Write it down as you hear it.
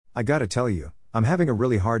I gotta tell you, I'm having a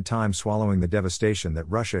really hard time swallowing the devastation that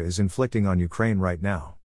Russia is inflicting on Ukraine right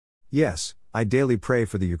now. Yes, I daily pray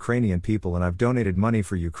for the Ukrainian people and I've donated money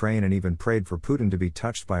for Ukraine and even prayed for Putin to be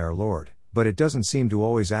touched by our Lord, but it doesn't seem to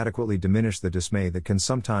always adequately diminish the dismay that can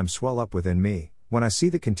sometimes swell up within me, when I see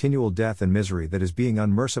the continual death and misery that is being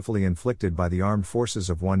unmercifully inflicted by the armed forces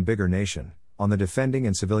of one bigger nation, on the defending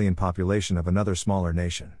and civilian population of another smaller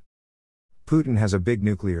nation. Putin has a big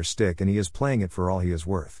nuclear stick and he is playing it for all he is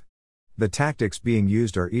worth. The tactics being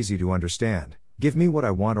used are easy to understand: give me what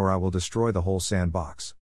I want or I will destroy the whole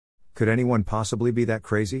sandbox. Could anyone possibly be that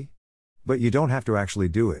crazy? But you don't have to actually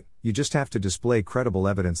do it, you just have to display credible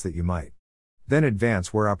evidence that you might. Then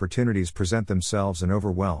advance where opportunities present themselves and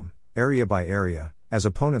overwhelm, area by area, as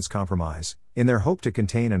opponents compromise, in their hope to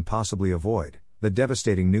contain and possibly avoid the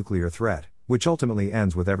devastating nuclear threat, which ultimately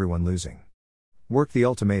ends with everyone losing. Work the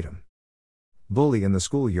ultimatum. Bully in the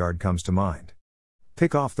schoolyard comes to mind.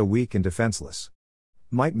 Pick off the weak and defenseless.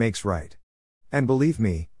 Might makes right. And believe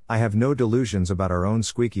me, I have no delusions about our own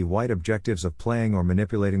squeaky white objectives of playing or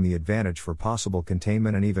manipulating the advantage for possible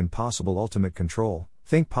containment and even possible ultimate control.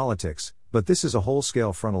 Think politics, but this is a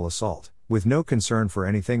whole-scale frontal assault, with no concern for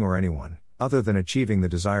anything or anyone, other than achieving the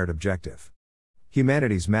desired objective.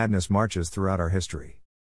 Humanity's madness marches throughout our history.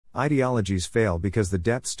 Ideologies fail because the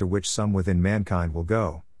depths to which some within mankind will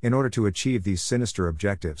go, in order to achieve these sinister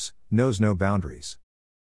objectives, knows no boundaries.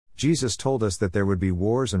 Jesus told us that there would be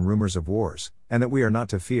wars and rumors of wars, and that we are not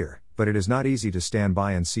to fear, but it is not easy to stand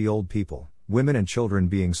by and see old people, women and children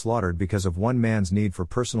being slaughtered because of one man's need for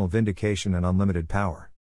personal vindication and unlimited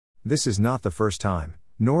power. This is not the first time,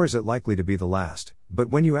 nor is it likely to be the last, but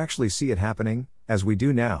when you actually see it happening, as we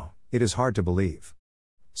do now, it is hard to believe.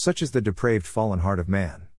 Such is the depraved fallen heart of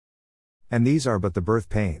man. And these are but the birth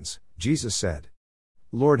pains, Jesus said.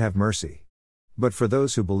 Lord have mercy. But for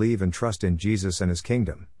those who believe and trust in Jesus and His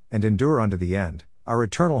kingdom, and endure unto the end, our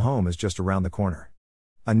eternal home is just around the corner.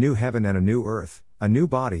 A new heaven and a new earth, a new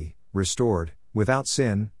body, restored, without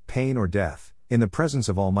sin, pain or death, in the presence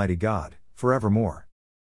of Almighty God, forevermore.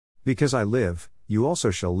 Because I live, you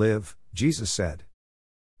also shall live, Jesus said.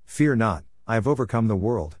 Fear not, I have overcome the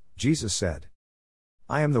world, Jesus said.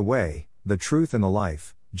 I am the way, the truth and the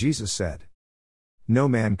life, Jesus said. No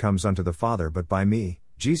man comes unto the Father but by me,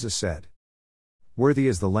 Jesus said. Worthy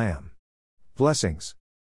is the Lamb. Blessings.